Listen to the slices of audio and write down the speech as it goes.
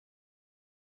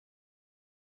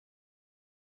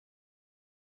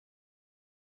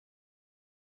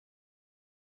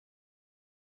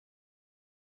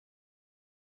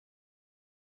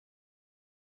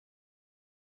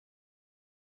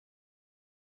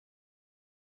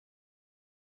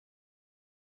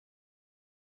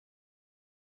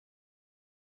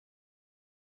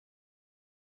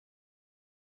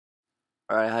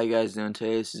Alright, how you guys doing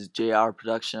today? This is JR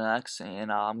Production X, and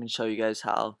I'm going to show you guys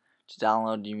how to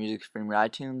download your music from your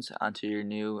iTunes onto your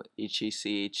new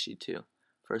HTC HD2.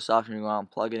 First off, you're going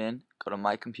to plug it in, go to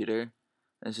My Computer.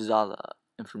 This is all the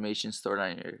information stored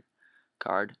on your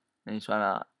card. And you just want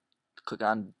to click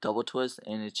on Double Twist,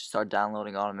 and it should start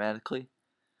downloading automatically.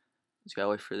 Just gotta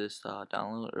wait for this to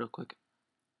download real quick.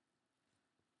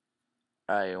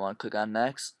 Alright, you want to click on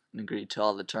Next and agree to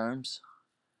all the terms.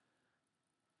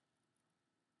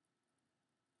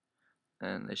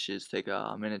 And this should take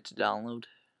a minute to download.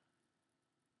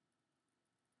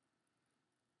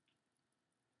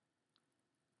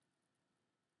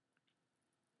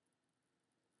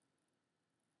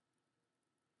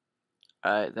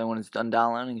 Alright, then when it's done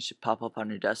downloading, it should pop up on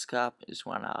your desktop. You just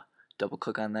want to double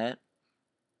click on that.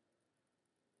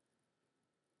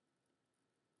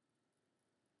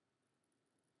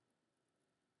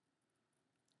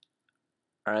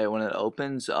 Alright, when it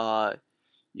opens,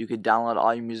 you could download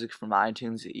all your music from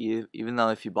iTunes, even though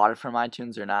if you bought it from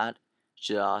iTunes or not, it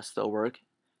should still work.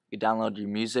 You can download your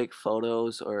music,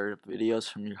 photos, or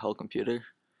videos from your whole computer,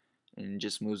 and it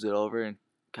just moves it over and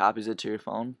copies it to your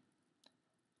phone.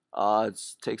 It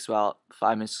takes about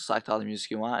 5 minutes to select all the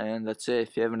music you want, and that's it.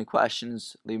 If you have any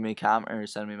questions, leave me a comment or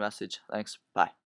send me a message. Thanks. Bye.